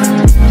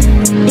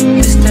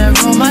 It's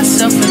that roll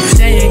myself a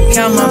day and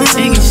count my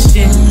figure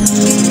shit.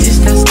 It's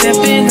that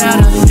stepping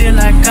out, I feel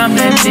like I'm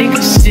that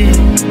nigga shit.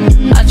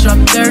 I drop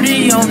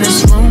 30 on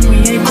this room, we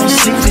ain't gon'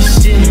 stick to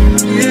shit.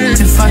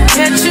 If I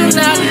catch you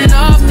knocking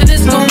off, then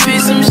it's gon' be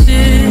some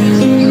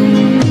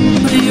shit.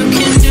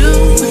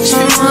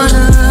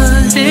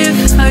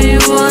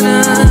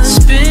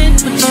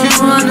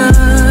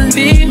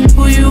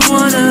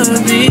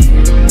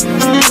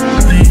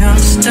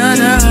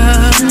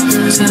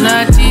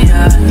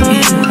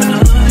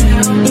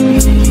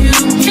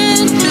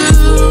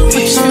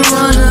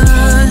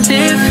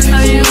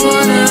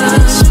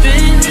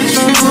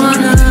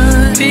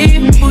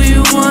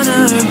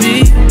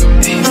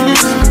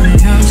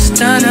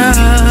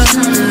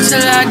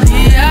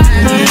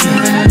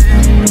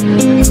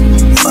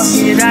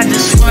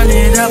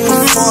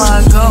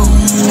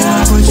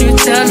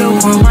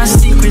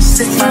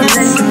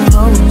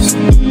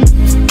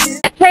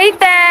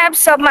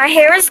 so my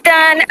hair is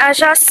done. As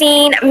y'all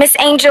seen, Miss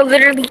Angel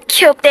literally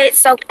killed it.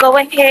 So go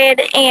ahead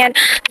and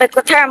look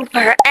with her. I'm gonna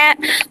put her at.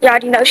 Y'all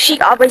already know she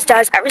always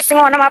does every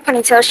single one of my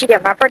ponytails. She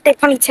did my birthday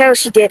ponytail.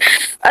 She did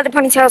other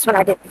ponytails when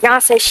I did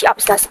Beyonce. She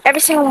always does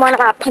every single one of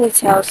my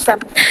ponytails. So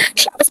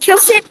she always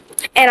kills it.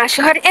 And I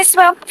showed her the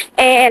inspo.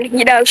 And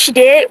you know, she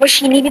did what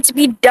she needed to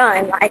be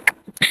done. Like,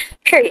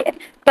 period.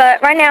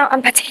 But right now, I'm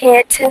about to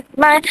head to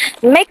my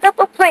makeup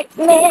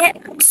appointment.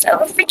 I'm so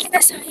freaking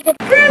excited.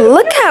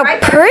 Look how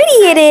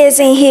pretty it is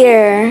in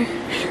here.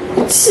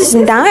 This is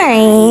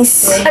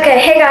nice. Okay,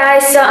 hey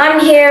guys, so I'm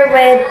here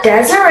with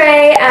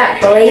Desiree at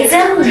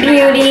Blazing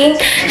Beauty.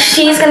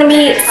 She's gonna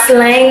be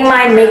slaying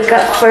my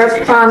makeup for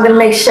prom. I'm gonna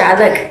make sure I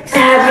look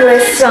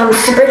fabulous, so I'm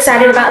super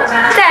excited about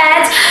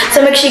that.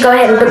 So make sure you go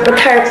ahead and book with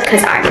her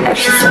because I already know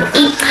she's gonna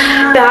eat.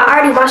 But I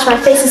already washed my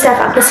face and stuff.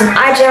 I put some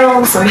eye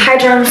gel, some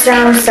hydro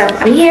down, so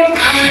I'm here.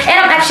 And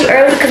I'm actually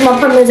early because my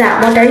appointment is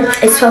at 1:30.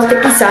 It's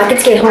 12:50, so I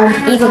get to get home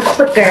even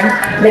quicker.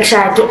 Make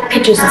sure I get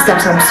pictures and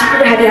stuff, so I'm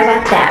super happy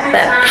about that.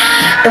 But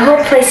the whole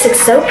place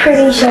looks so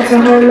pretty. She has a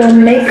whole little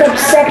makeup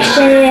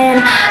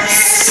section,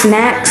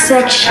 snack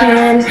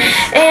section,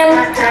 and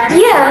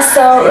yeah,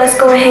 so let's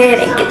go ahead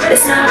and get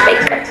this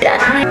makeup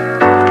done.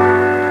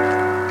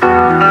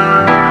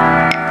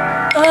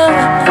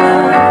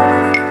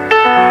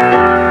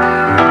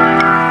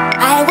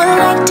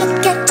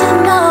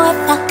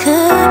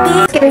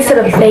 Getting to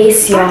the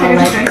base, y'all.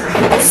 Like,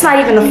 it's not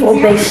even a full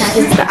base,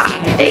 it's just the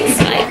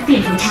base. Like,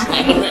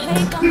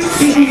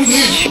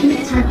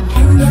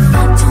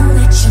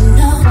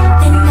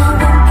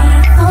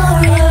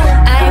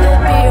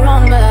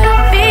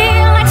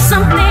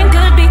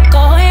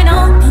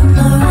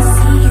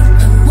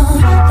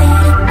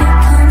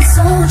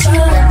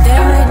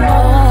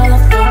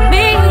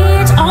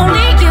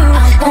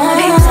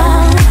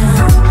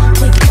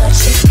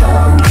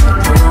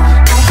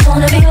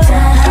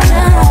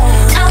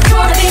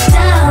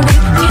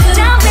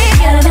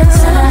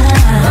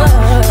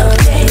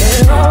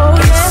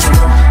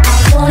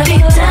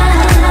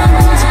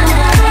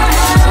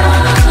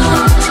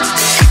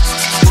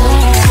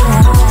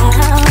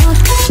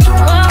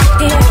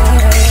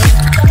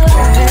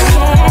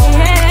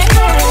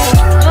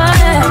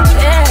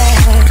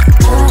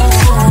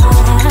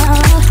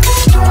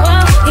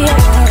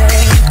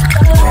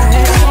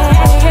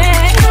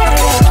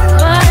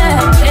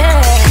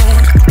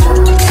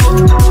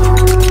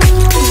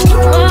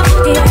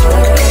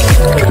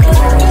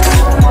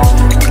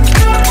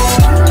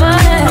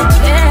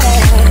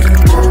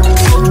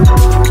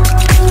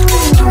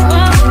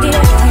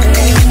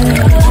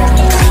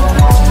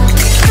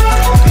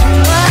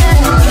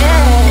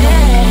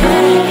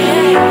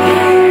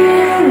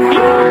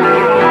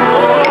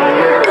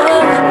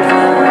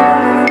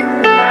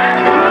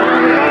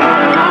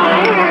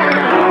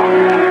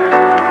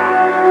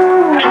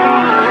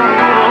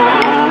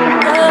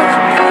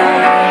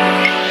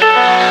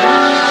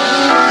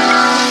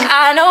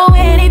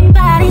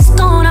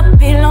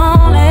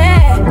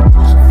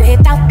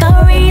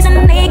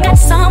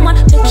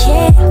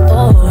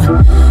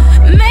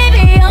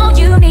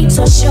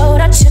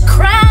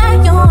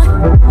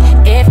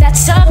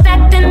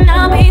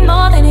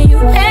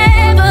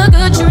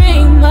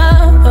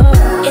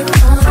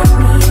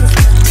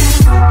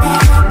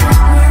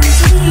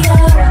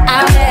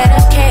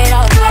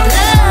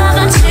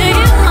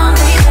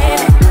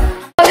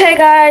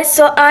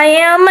 so I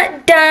am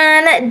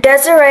done.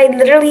 Desiree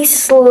literally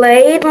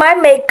slayed my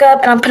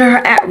makeup, and I'm putting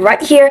her at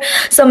right here.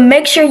 So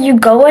make sure you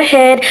go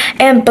ahead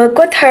and book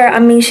with her. I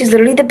mean, she's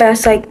literally the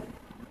best. Like,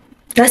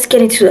 let's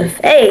get into the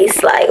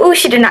face. Like, oh,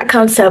 she did not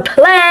come to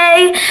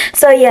play.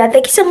 So yeah,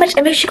 thank you so much,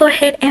 and make sure you go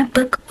ahead and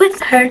book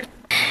with her.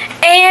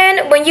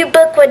 And when you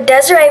book with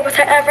Desiree with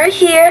her right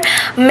here,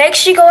 make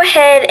sure you go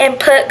ahead and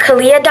put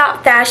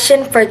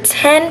kaliyah.fashion for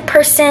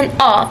 10%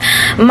 off.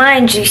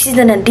 Mind you, she's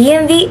in the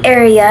DMV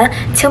area,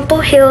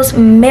 Temple Hills,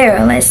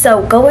 Maryland.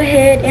 So go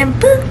ahead and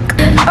book.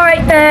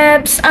 Alright,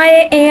 babs,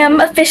 I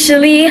am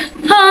officially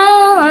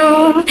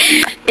home.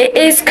 It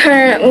is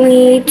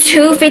currently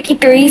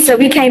 2:53, so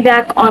we came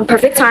back on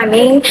perfect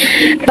timing.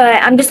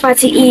 But I'm just about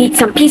to eat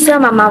some pizza.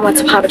 My mom went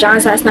to Papa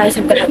John's last night,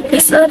 so I'm gonna have a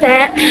piece of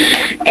that.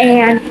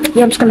 And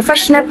yeah, I'm just gonna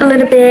freshen up a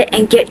little bit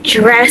and get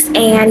dressed.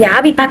 And yeah,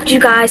 I'll be back with you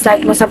guys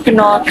like once I'm putting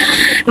on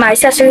my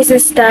accessories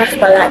and stuff.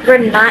 But like, we're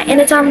not in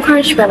a time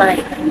crunch, but like,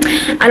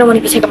 I don't want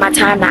to be taking my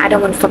time now. I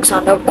don't want to focus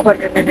on no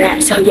recording or none of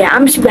that. So yeah,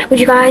 I'm just back with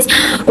you guys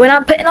when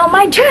I'm putting on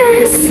my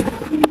dress.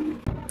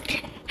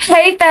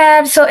 Hey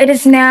fab, so it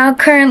is now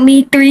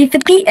currently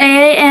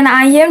 3:58 and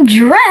I am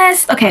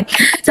dressed. Okay,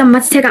 so I'm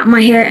about to take out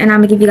my hair and I'm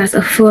gonna give you guys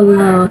a full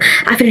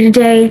outfit of the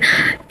day,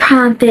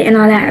 prom fit and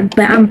all that.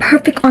 But I'm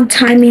perfect on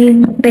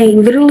timing. They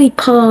literally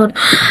called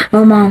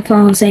my mom's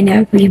phone saying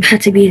that we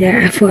had to be there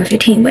at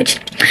 4:15, which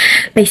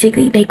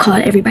basically they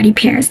called everybody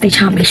parents. They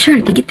trying to make sure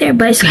to get there,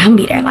 but it's gonna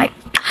be there. Like,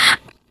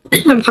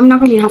 I'm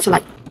not really have to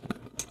like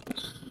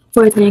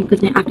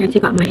because then after I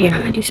take out my hair,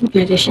 I do some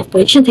transitions,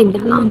 but it shouldn't take me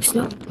that long,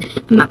 so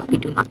I'm not gonna be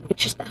doing my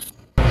picture stuff.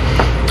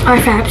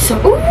 Alright, fab. So,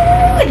 ooh,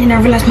 I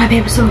didn't realize my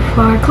bed was so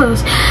far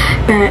close.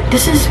 But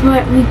this is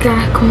what we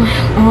got going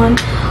on.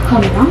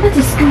 Hold on, I'm about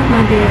to scoot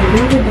my bed a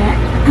little bit back.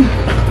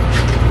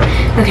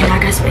 Okay, now I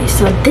got space.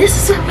 So this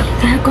is what we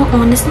got going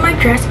on. This is my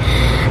dress.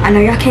 I know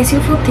y'all can't see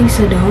the full thing,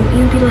 so don't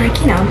you be like,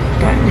 you know.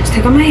 But let's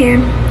take out my hair.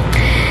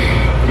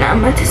 Now I'm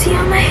about to see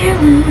how my hair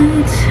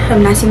looks.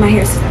 I've not seen my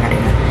hair since I got it.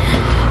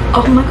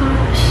 Oh my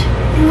gosh,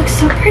 it looks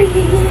so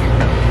pretty.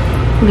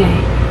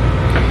 Okay,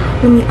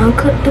 let me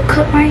unclip the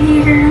clip right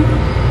here.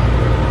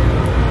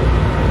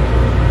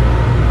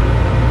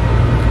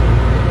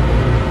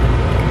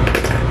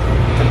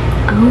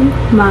 Oh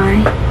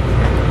my.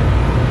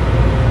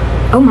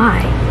 Oh my.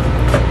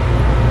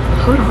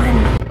 Hold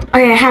on.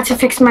 Okay, I had to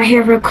fix my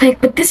hair real quick,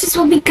 but this is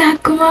what we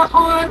got going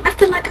on. I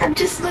feel like I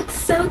just look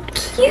so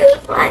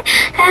cute. Like,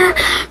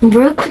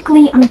 real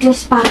quickly, I'm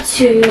just about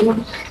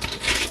to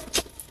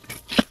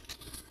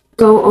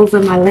go over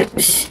my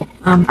lips.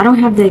 I don't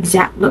have the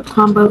exact lip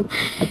combo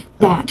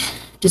that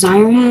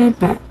Desire had,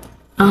 but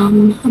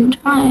I'm gonna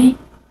try.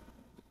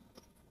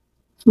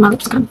 My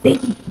lips kind of big.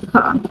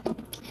 Hold on.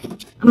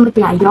 I'm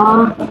looking at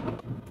y'all.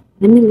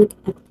 Let me look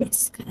at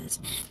this because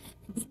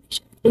make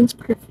sure everything's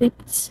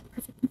perfect.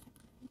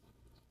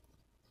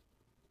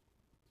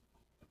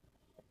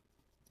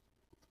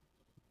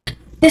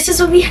 This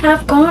is what we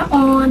have going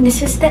on.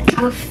 This is the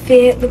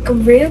outfit,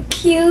 looking real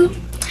cute,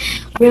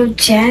 real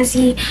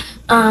jazzy.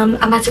 I'm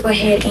about to go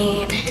ahead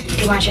and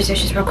do my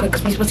transitions real quick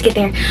because we're supposed to get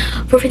there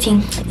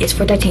 4:15. It's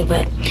 4:13,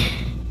 but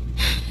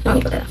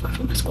don't go that far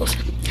from my school. So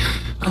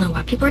I don't know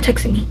why people are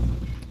texting me.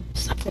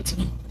 Stop texting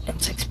me. Don't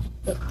text me.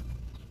 Ugh.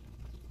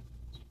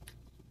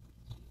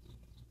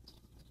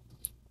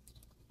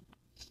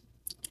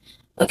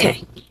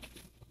 Okay.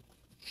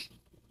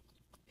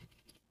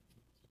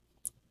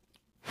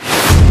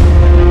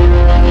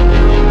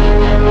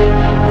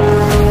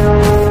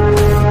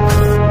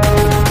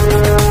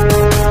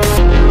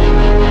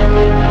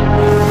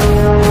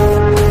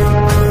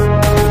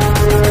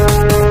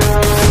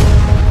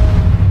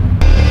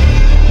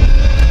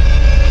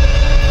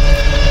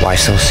 Why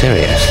so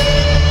serious?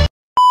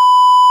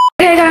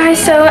 Okay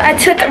guys, so I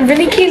took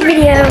really cute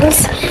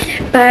videos,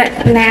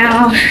 but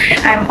now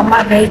I'm on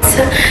my way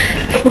to,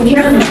 you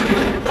know,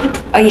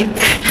 oh yeah,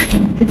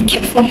 be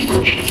careful.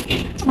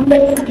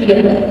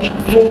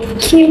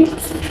 Cute.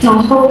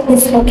 My whole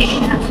is okay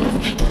now.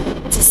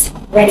 Just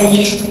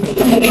ready.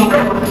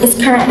 It's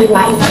currently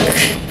like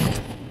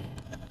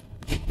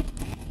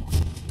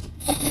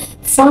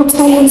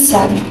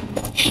 4:27.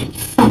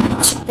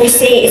 They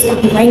say it's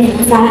gonna be raining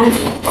at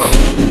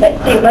 5, but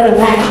they let it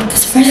lag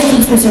because first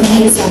it's supposed to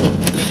rain, so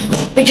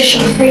we just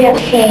should hurry up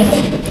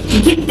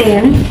and get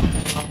there.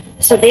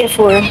 So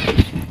therefore,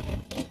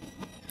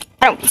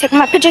 I don't be taking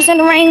my pictures in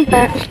the rain,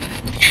 but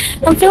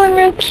I'm feeling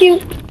real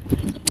cute.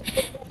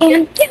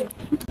 And yeah.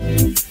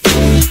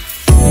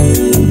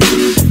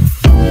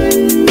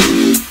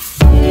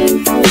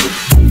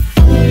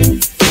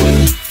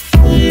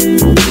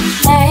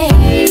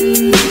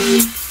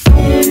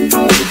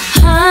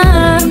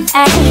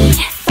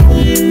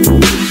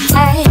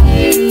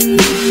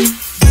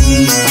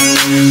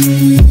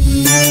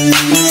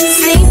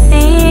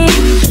 Sleeping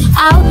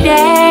all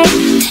day,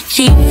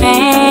 cheap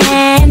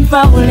and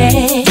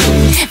rolling.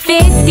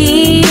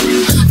 50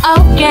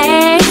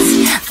 okay,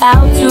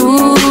 about to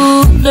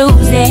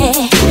lose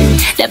it.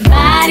 The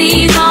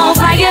body's on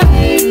fire.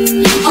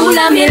 Oh,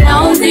 love me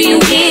long till you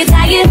get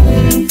tired.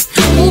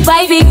 Oh,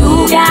 baby,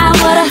 you got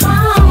what I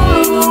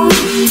want.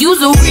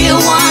 You's a real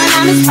one,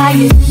 I'm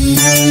inspired.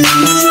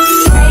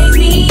 Take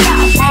me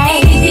out,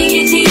 hey,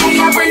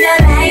 when the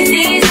lights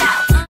is out.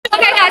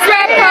 Okay guys, we're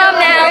at prom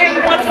now.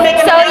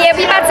 So yeah,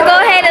 we about to go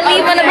ahead and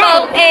leave on the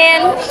boat,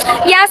 and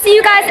yeah, I'll see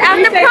you guys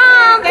after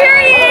prom,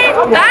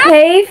 period. Bye.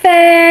 Hey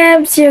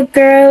fabs, your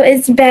girl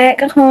is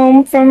back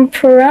home from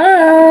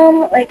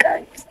prom. Like,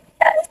 I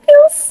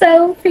feel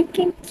so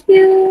freaking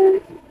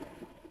cute.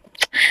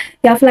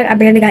 Y'all feel like I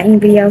barely got any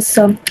videos,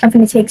 so I'm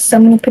gonna take so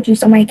many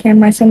pictures on my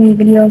camera, so many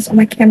videos on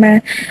my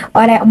camera,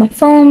 all that on my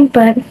phone,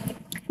 but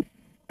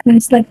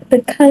it's like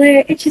the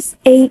color, it just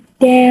ate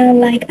down.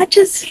 Like, I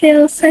just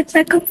feel such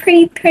like a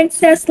pretty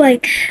princess.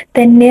 Like,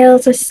 the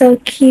nails are so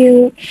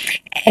cute.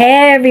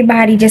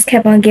 Everybody just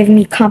kept on giving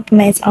me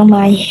compliments on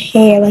my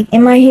hair. Like,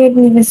 and my hair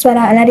didn't even sweat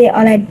out, and I did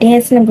all that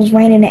dancing, it was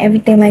raining and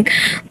everything. Like,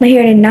 my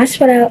hair did not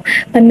sweat out.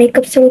 My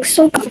makeup still looks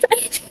so good.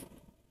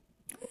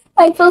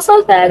 I feel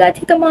so bad. I gotta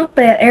take them off,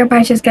 but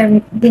everybody's just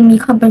giving me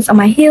compliments on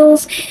my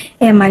heels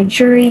and my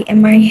jewelry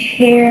and my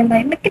hair.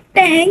 Like, look at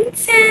that.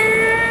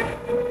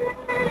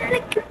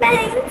 Look at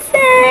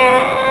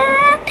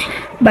that.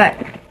 But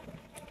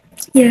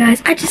yeah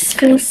guys, I just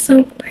feel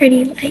so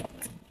pretty. Like,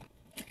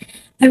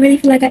 I really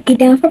feel like I ate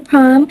down for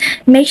prom.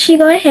 Make sure you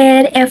go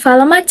ahead and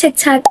follow my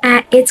TikTok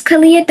at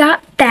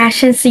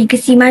kaliyah.fashion so you can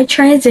see my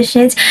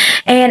transitions,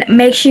 and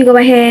make sure you go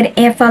ahead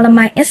and follow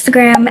my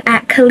Instagram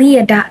at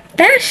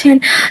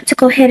kaliyah.fashion to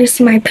go ahead and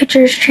see my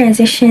pictures,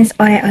 transitions,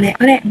 all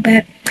that.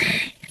 But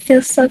it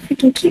feels so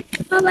freaking cute.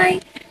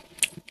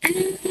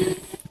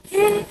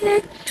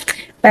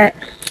 But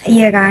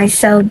yeah, guys,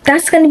 so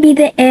that's gonna be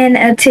the end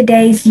of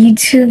today's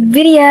YouTube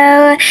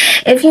video.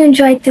 If you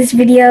enjoyed this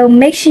video,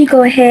 make sure you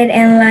go ahead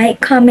and like,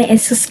 comment, and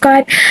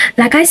subscribe.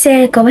 Like I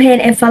said, go ahead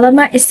and follow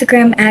my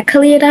Instagram at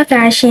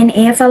kaliyah.fashion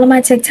and follow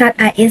my TikTok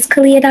at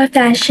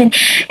kaliyah.fashion.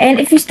 And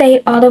if you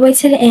stayed all the way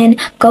to the end,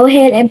 go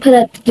ahead and put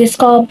up the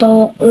disco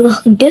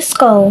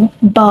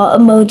ball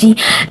emoji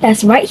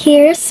that's right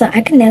here so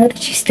I can know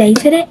that you stayed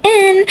to the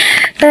end.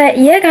 But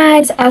yeah,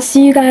 guys, I'll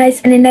see you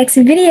guys in the next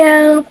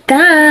video.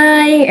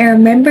 Bye, and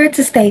remember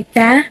to stay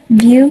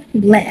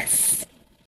fabulous.